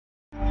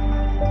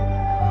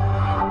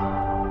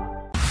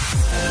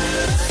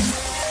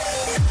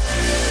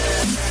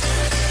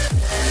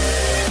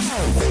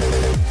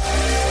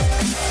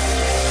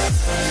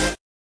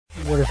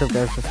What is up,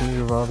 guys? This is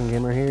Revolving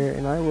Gamer here,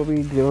 and I will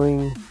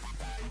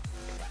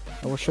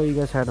show you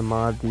guys how to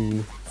mod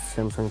the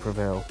Samsung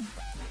PREVAIL.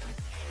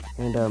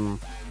 And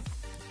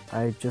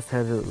I just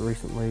had it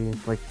recently,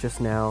 like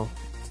just now,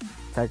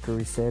 factory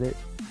reset it.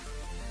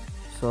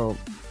 So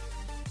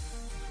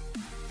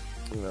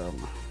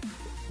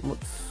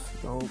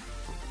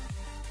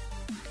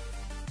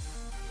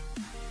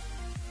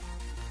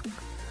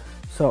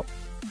So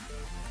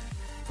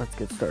let's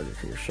get started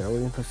here, shall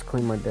we? Let's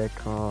clean my deck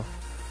off.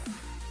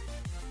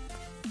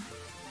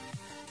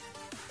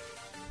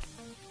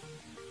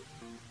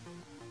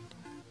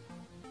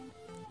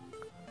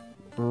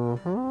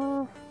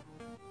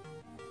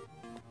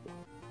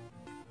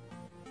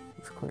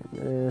 Let's clean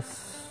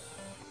this.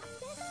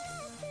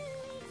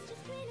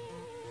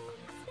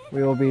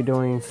 We will be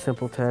doing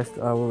simple tests.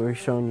 I will be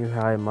showing you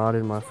how I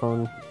modded my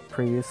phone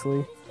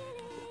previously.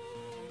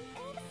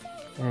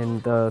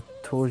 And the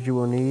tools you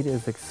will need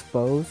is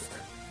Xposed.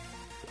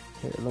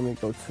 Here, let me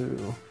go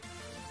to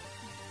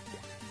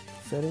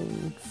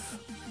settings.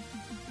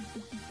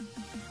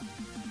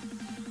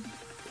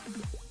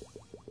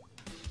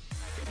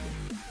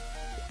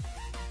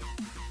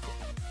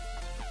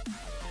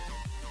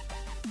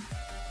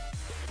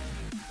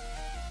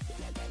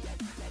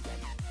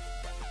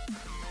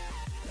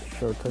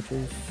 Show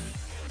touches.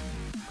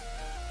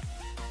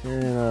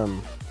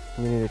 And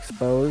you need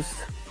Xposed.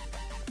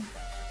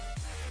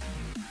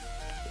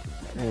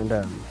 And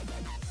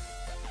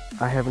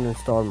I haven't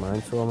installed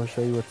mine, so I'm gonna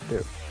show you what to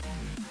do.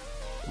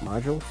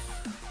 Modules.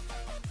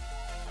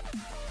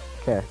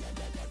 Okay.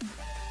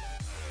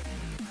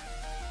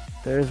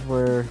 There's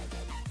where.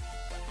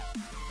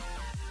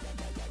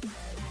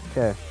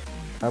 Okay.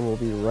 I will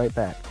be right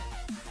back. So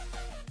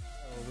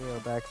we are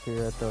back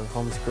here at the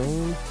home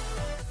screen.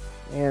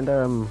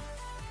 And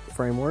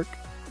framework.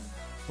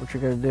 What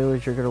you're gonna do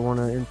is you're gonna want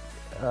to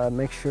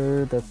make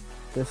sure that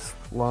this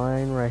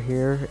line right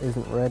here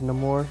isn't red no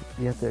more.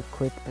 You have to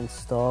click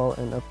install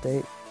and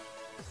update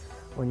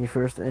when you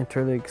first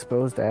enter the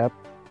Xposed app.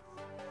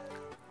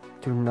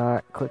 Do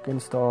not click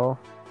install.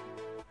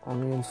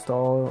 Only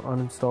install,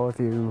 uninstall if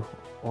you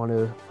want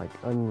to like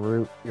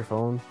unroot your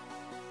phone.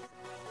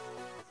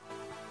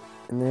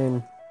 And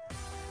then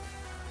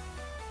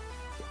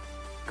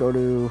go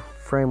to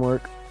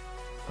framework,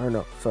 or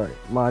no, sorry,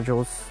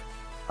 modules.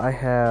 I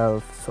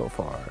have so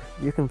far.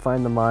 You can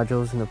find the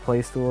modules in the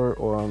Play Store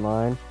or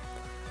online.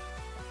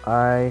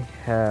 I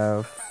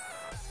have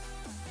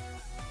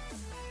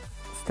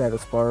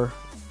Statusbar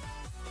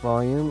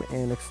volume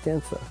and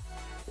Xstansa,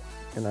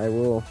 and I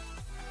will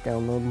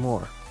download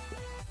more.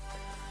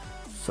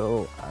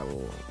 So I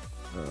will.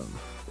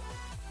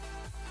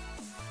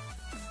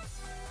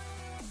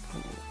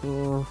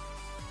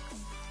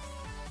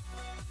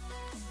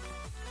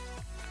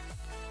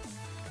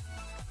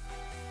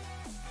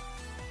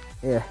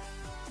 Yeah.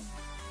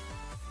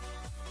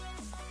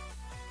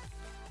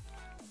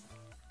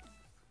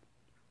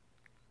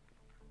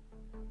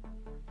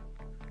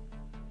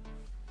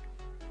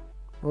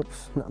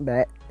 Oops, not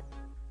bad.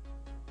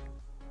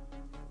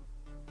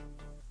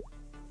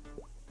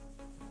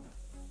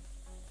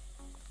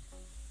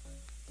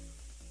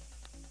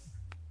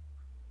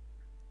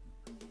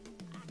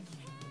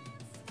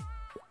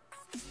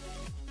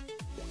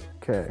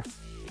 Okay.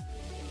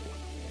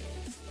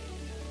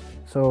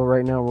 So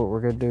right now what we're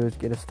going to do is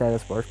get a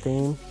Statusbar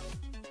theme,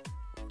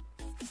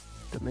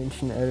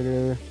 dimension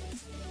editor.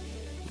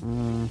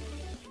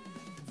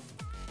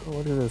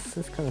 What is this?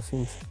 This kind of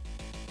seems...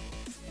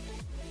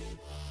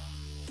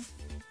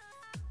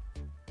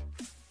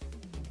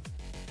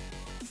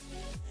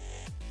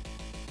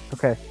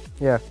 Okay,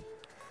 yeah.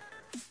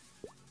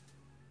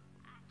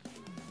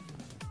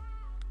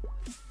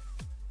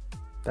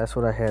 That's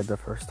what I had the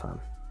first time.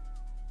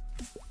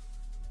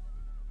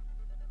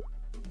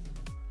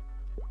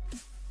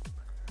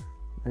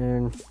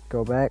 And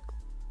go back,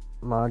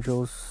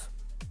 modules,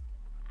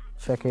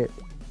 check it,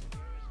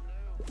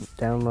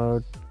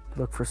 download,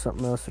 look for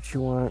something else that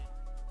you want.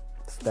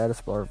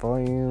 Statusbar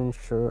volume,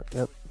 sure,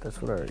 yep,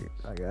 that's what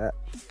I got.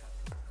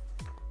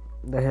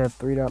 They have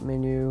 3-dot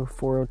menu,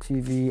 4.0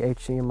 TV,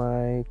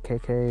 HDMI,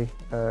 KK,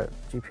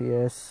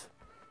 GPS.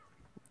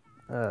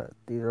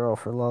 These are all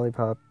for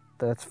Lollipop.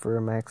 That's for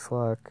a Max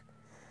Lock.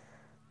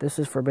 This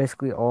is for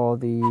basically all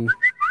the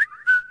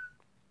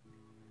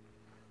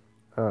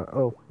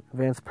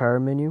advanced power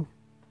menu.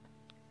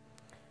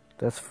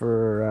 That's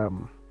for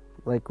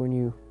like when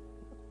you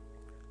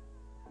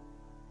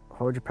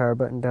hold your power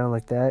button down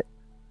like that,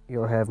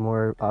 you'll have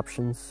more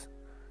options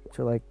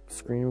to like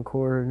screen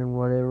record and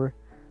whatever.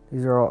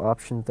 These are all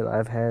options that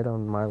I've had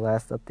on my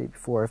last update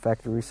before I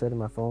factory resetted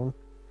my phone.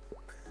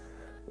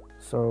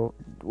 So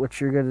what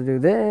you're going to do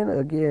then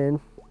again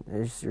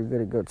is you're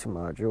going to go to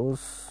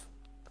modules,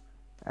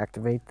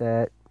 activate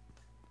that,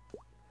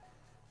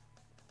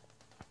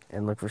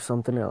 and look for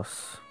something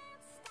else.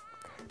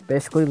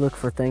 Basically look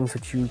for things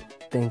that you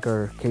think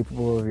are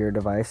capable of your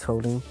device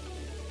holding.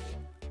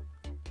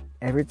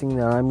 Everything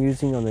that I'm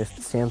using on this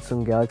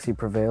Samsung Galaxy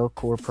PREVAIL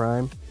Core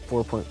Prime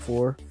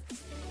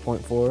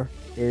 4.4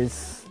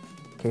 is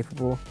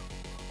capable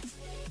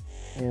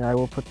and I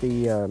will put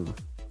the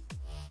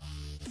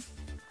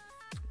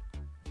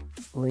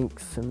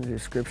links in the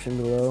description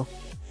below.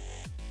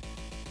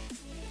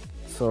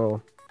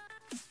 So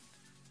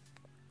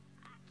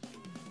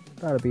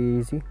that'll be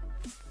easy.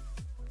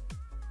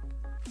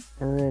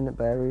 And then the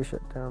battery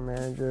shutdown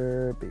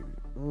manager,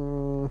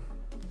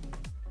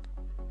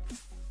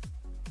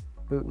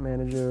 boot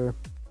manager,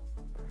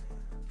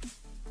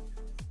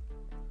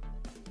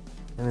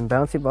 and then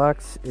bouncy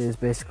box is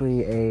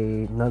basically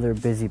another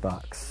busy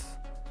box,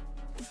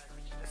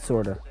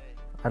 sorta.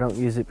 I don't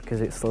use it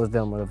because it slows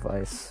down my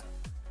device.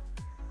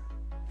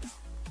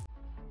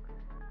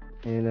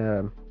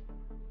 And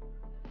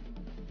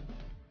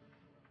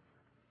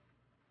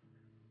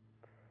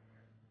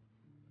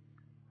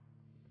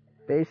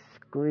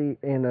basically,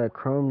 in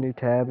Chrome, new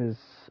tab is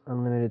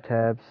unlimited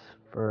tabs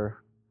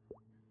for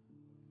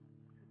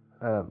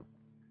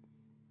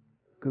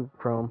Google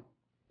Chrome.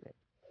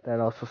 That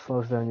also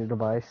slows down your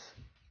device.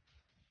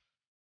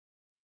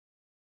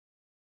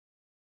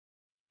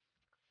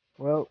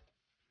 Well,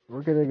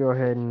 we're gonna go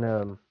ahead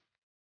and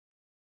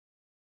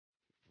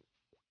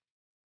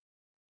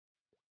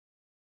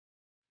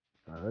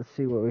let's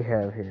see what we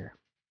have here.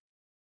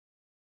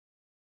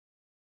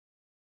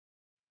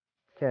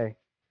 Okay,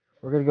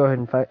 we're gonna go ahead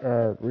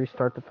and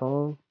restart the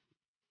phone.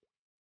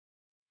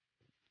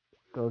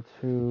 Go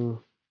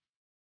to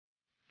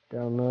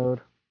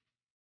download.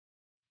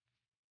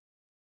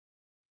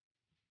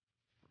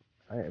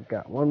 I've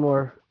got one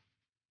more.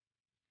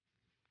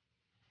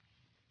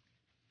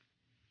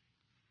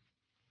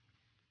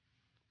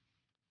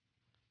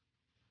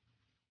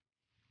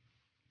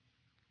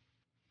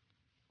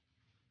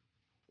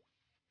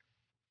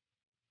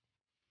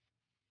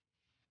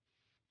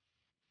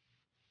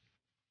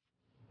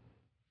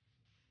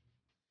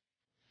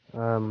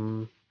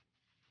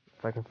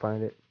 If I can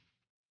find it.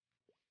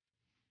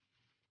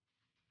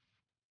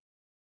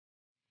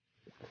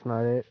 That's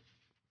not it.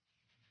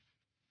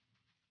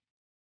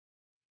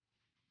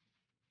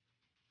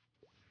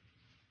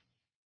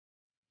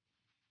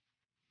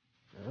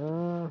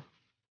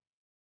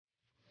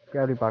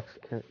 Gravitybox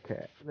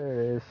cat.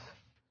 There it is.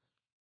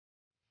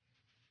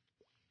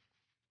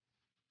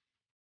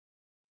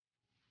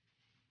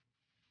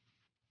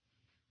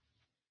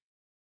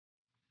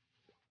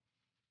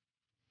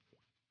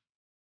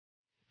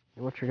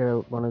 And what you're gonna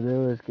want to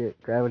do is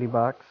get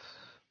Gravitybox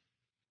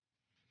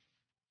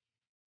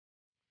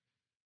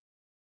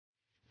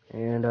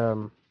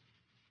and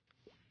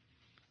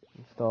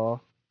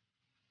install.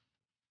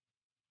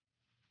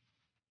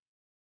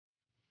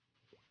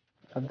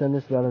 I've done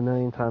this about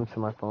 1,000,000 times to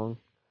my phone.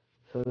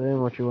 So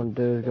then what you want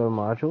to do is go to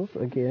modules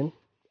again.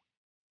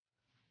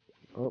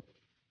 Oh.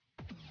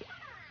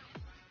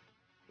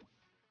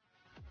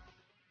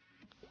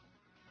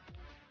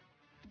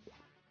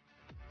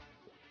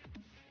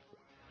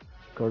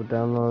 Go to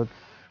downloads,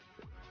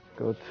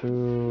 go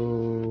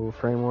to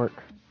framework,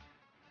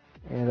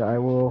 and I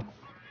will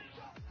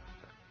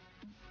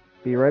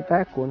be right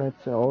back when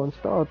it's all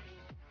installed.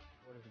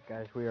 What is it,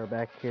 guys? We are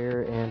back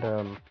here,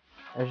 and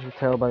as you can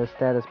tell by the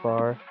status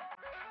bar,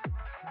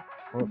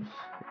 whoops,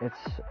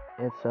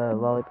 it's a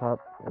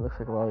lollipop. It looks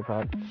like a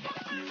lollipop.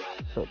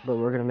 So, but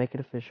we're gonna make it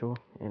official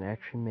and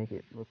actually make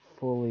it look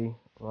fully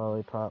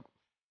lollipop.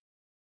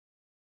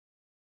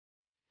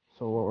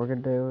 So what we're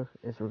gonna do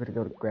is we're gonna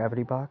go to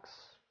Gravitybox.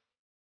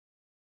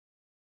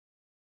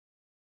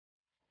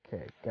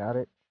 Okay, got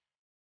it.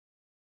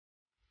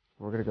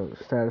 We're gonna go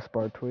to status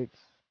bar tweaks,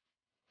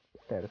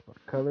 status bar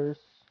colors,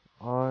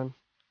 on,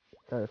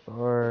 status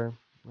bar.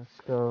 Let's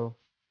go.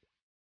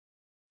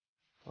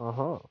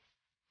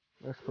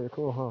 Looks pretty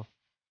cool, huh?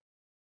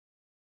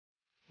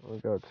 We'll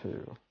go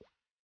to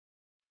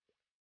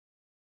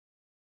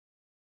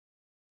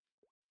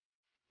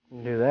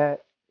do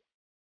that.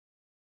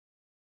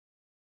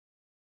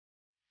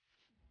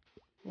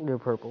 Do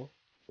purple.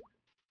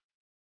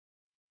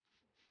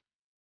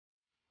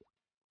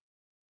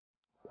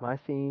 My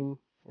theme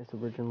is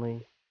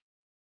originally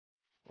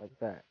like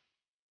that.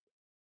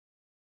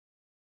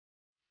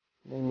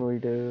 Then we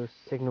do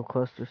signal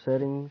cluster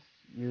settings.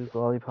 Use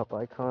lollipop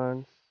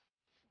icons.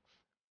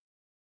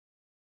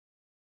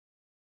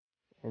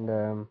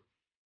 And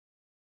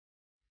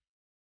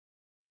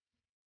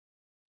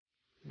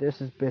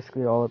this is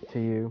basically all up to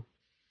you.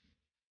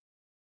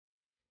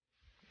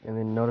 And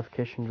then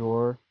notification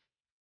drawer.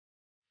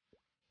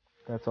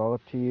 That's all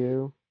up to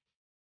you.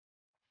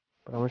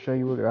 But I'm gonna show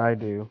you what I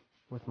do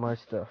with my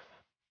stuff.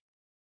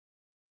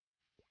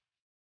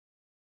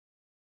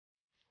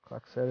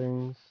 Clock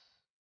settings.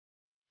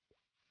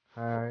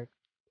 Hi.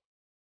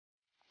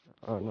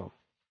 Oh no.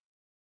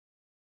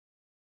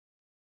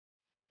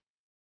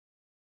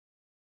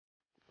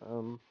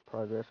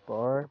 Progress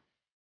bar.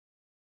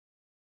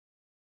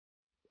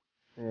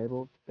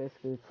 Enabled.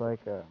 Basically, it's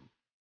like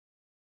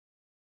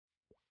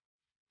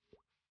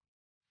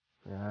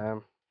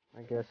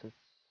I guess it's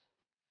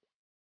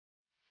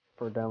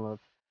for downloads.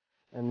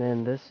 And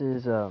then this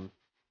is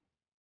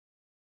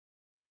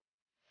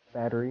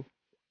battery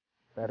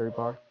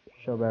bar,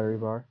 show battery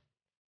bar.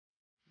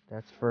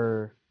 That's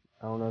for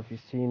I don't know if you've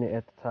seen it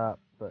at the top,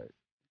 but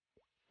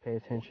pay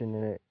attention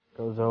and it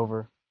goes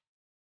over.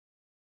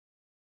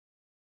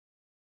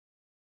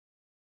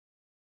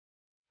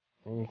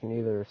 And you can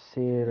either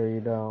see it or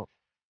you don't.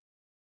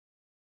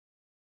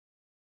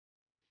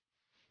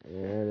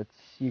 And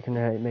you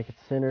can make it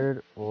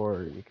centered,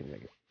 or you can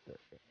make it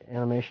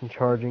animation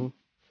charging.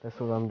 That's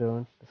what I'm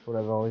doing. That's what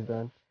I've always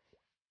done.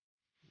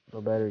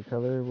 Low battery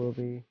color will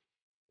be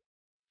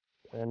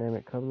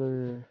dynamic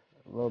color.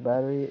 Low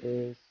battery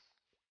is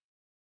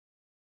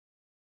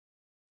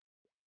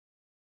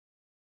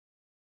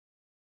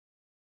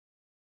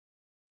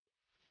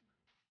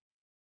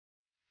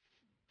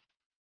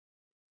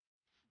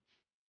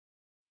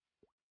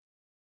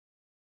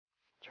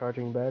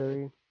charging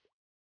battery.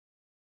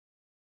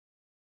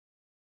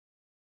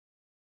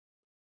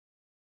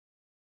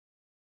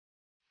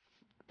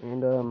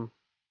 And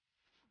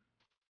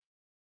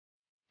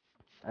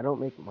I don't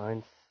make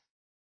mine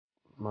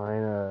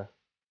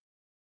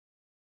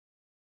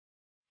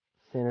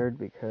centered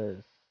because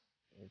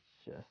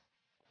it's just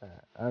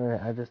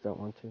I just don't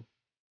want to.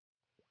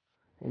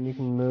 And you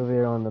can move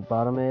it on the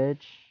bottom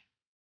edge,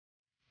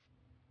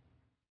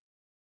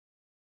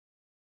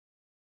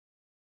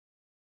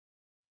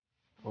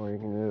 or you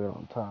can move it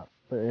on top.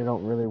 But it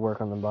don't really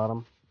work on the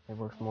bottom. It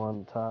works more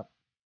on the top.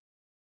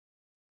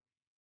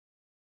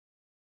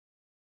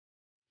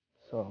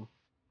 So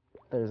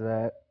there's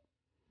that.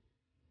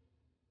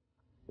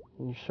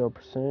 You show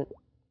percent,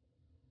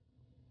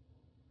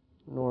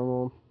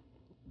 normal,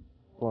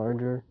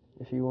 larger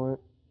if you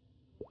want,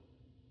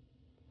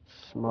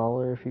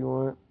 smaller if you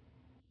want.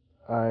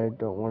 I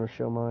don't want to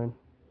show mine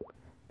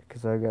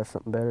because I got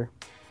something better.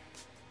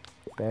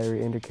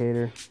 Battery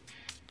indicator.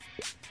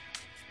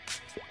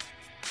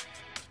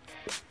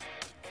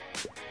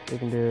 You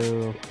can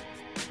do,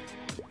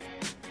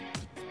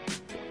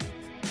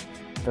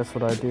 that's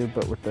what I do,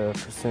 but with the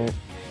percent.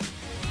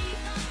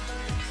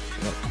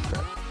 Oh,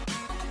 crap.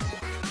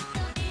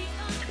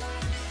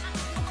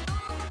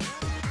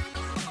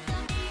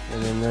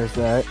 And then there's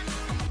that.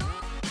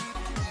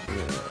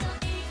 Yeah.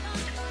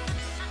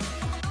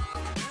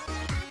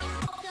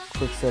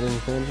 Quick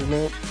settings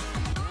management.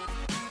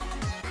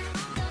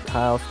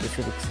 Tile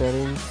specific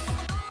settings.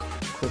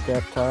 Quick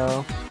app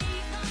tile.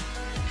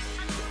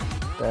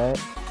 That.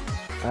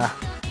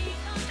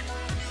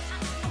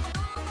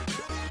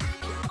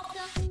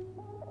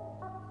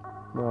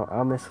 No,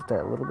 I'll mess with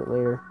that a little bit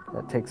later.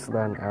 That takes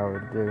about an hour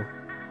to do.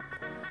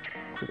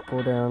 Quick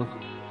pull down.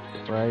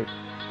 Right.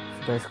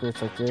 So basically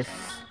it's like this.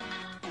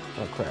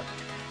 Oh crap.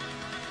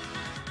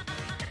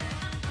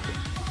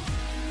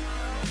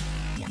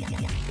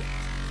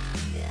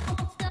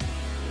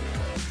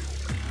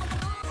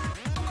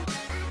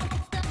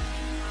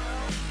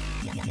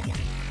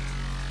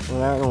 Well,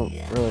 that don't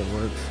really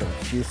work, so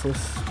it's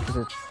useless because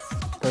it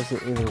does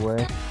it either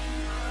way.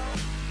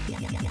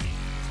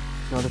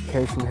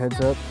 Notification heads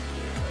up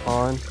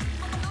on.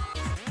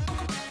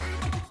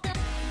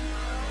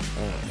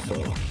 So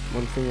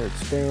one finger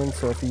expands,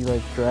 so if you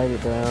like drag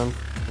it down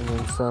and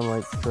then some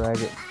like drag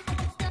it,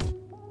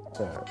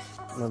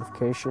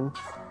 notification,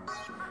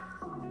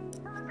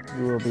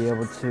 you will be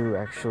able to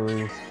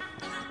actually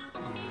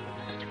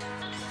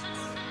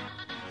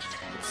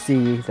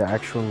see the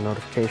actual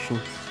notification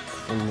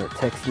and the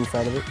text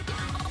inside of it.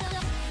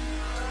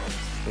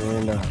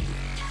 And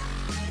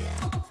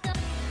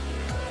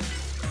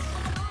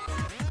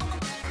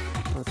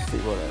let's see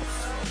what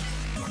else.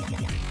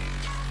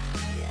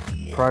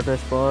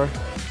 Progress bar.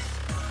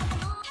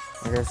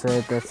 Like I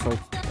said, that's like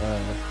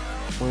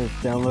when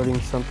it's downloading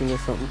something or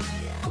something.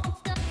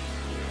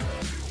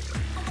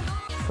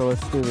 So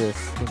let's do this.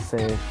 Let's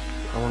say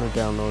I want to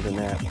download an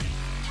app.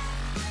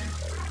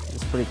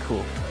 It's pretty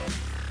cool.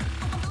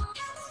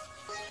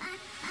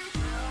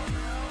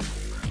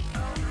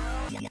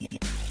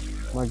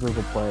 My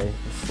Google Play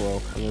is slow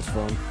on this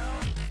phone.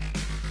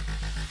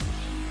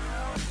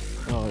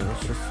 Oh,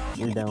 let's just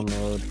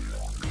re-download.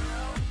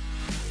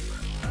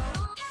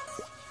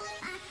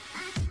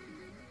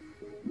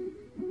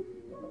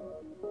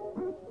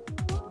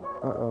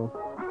 Uh-oh.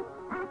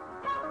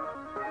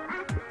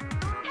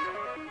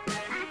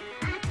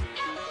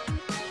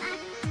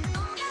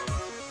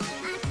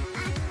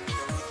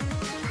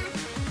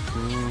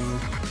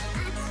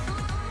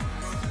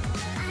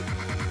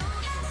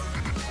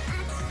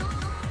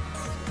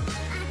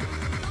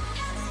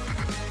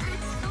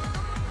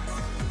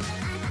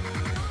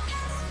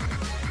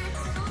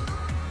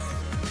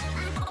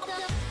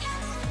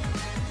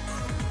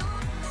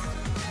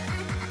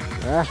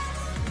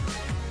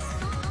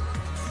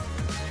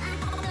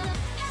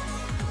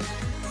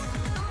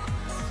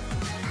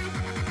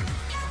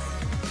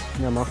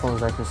 Yeah, my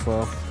phone's acting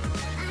slow.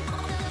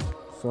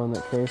 So in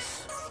that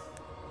case,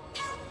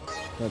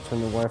 I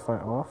turn the Wi-Fi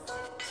off.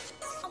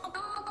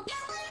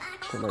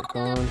 Put it back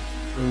on. It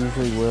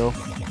usually will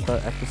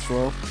start acting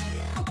slow.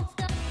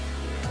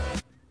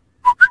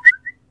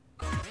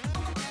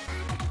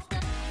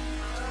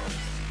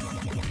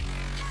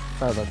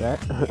 Sorry about that.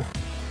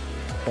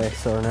 Okay,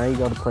 so now you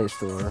go to Play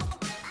Store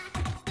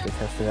to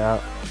test it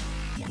out.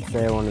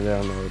 Say I wanted to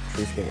download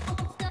Treescape.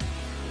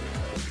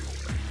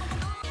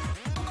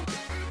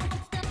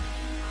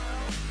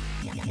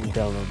 And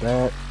download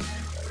that.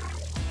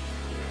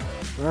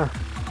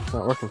 It's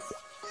not working.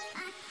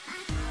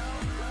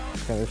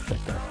 Okay, let's check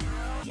that.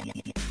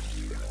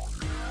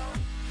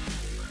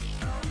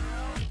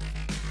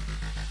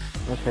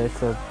 Okay,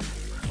 so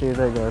see,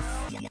 there it goes.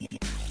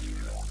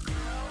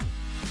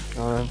 I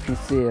don't know if you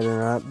see it or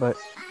not, but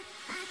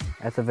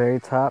at the very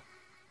top,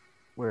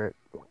 where it,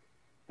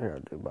 here,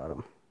 I'll do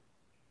bottom.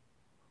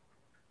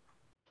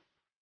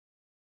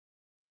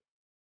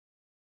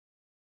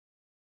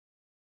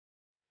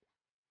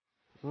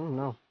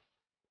 No.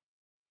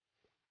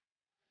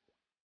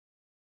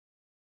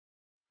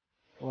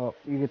 Well,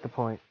 you get the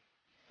point.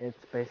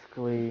 It's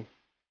basically,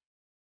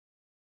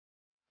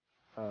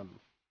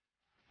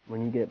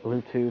 when you get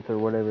Bluetooth or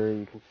whatever,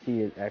 you can see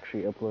it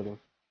actually uploading.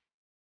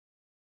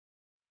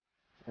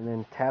 And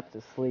then tap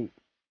to sleep.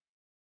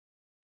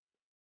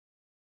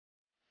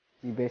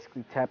 You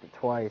basically tap it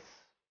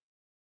twice,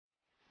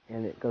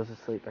 and it goes to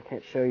sleep. I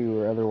can't show you,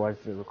 or otherwise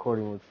the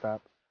recording would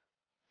stop.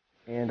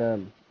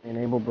 And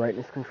enable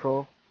brightness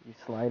control. You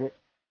slide it.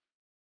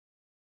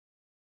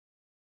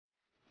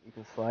 You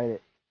can slide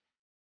it,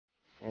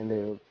 and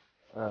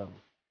it'll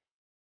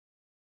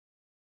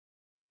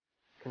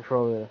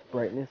control the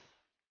brightness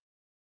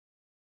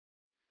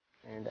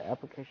and the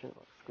application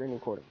screen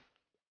recording.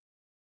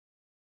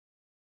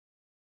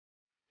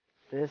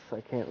 This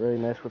I can't really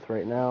mess with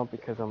right now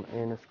because I'm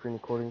in a screen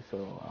recording, so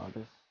I'll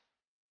just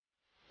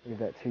leave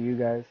that to you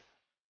guys.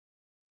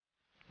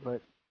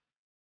 But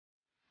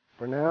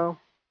for now,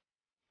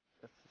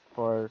 that's as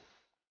far as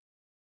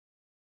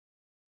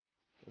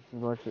this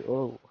is much.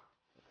 Oh,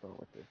 what's wrong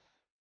with this?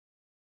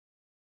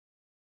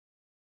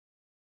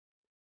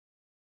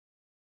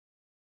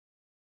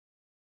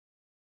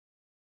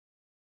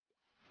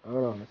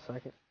 Hold on a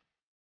second.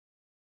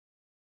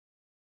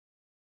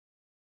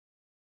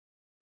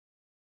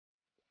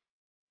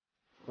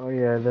 Oh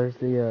yeah, there's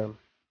the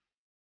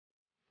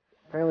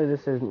apparently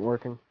this isn't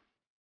working.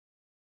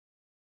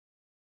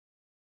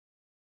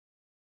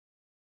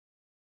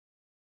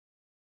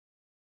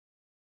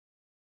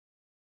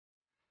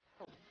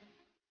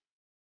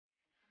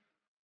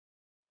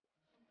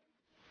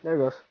 There it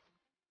goes.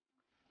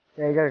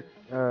 Yeah, you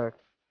gotta,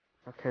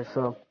 okay,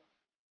 so,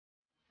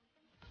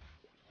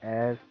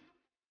 add,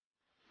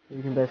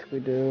 you can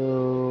basically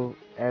do,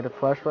 add a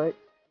flashlight,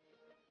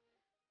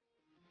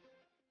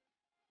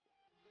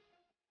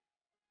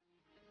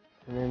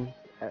 and then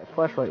a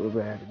flashlight will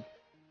be added.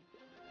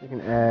 You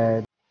can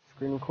add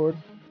screen record.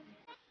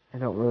 It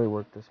don't really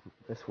work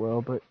this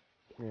well, but,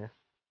 yeah.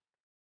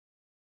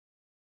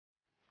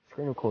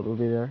 Screen record will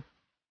be there.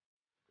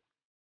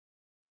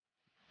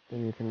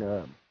 Then you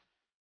can,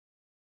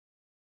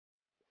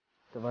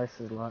 device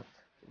is locked.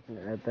 You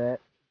can add that.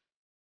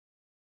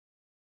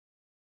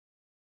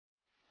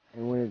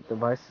 And when the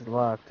device is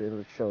locked,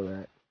 it'll show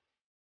that.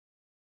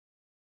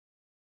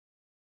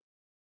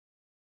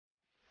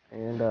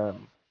 And,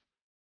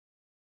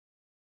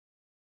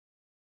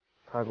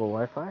 toggle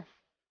Wi-Fi.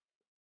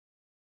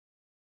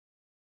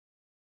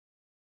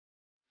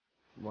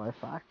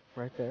 Wi-Fi,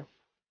 right there.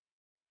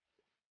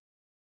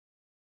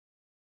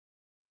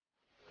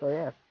 So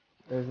yeah,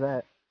 there's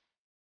that.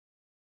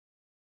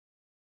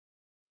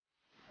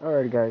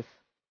 Alright guys.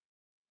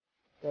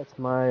 That's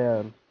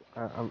my,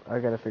 I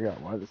gotta figure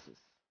out why this is.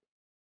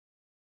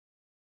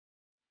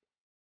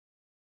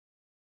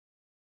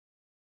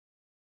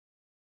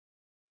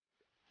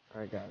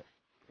 I got it.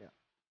 Yeah.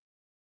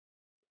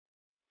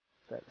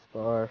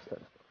 Statusbar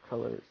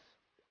colors.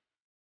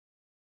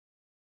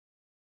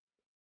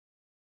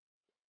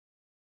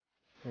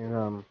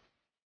 And,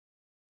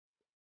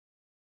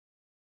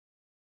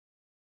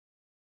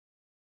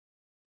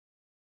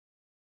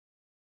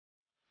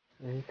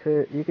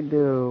 you could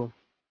do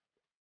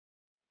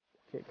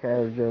Kit Kat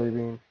or Jelly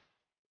Bean.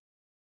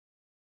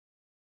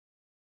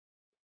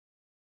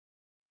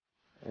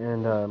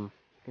 And, you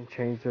can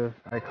change the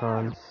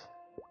icons.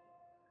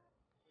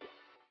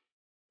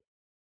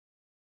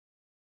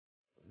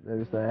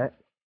 There's that.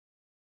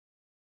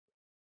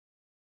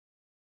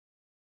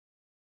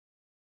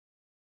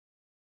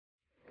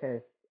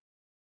 Okay.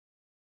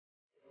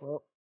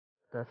 Well,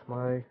 that's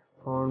my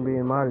phone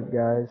being modded,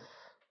 guys.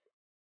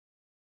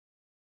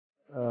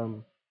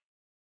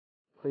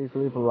 Please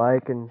leave a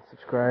like and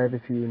subscribe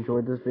if you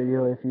enjoyed this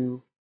video. If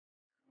you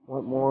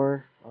want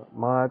more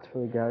mods for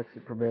the Galaxy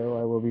Prevail,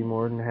 I will be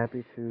more than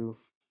happy to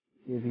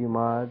give you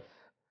mods.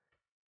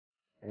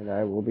 And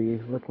I will be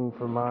looking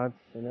for mods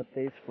and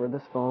updates for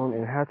this phone.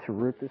 And how to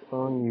root this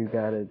phone, you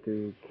gotta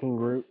do King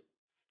Root.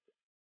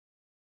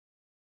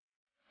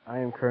 I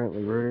am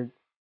currently rooted.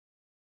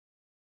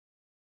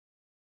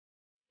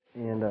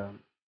 And,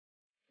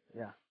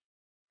 yeah,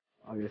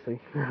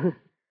 obviously.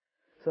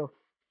 So,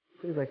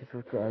 please like and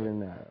subscribe,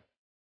 and,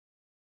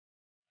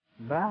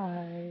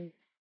 bye!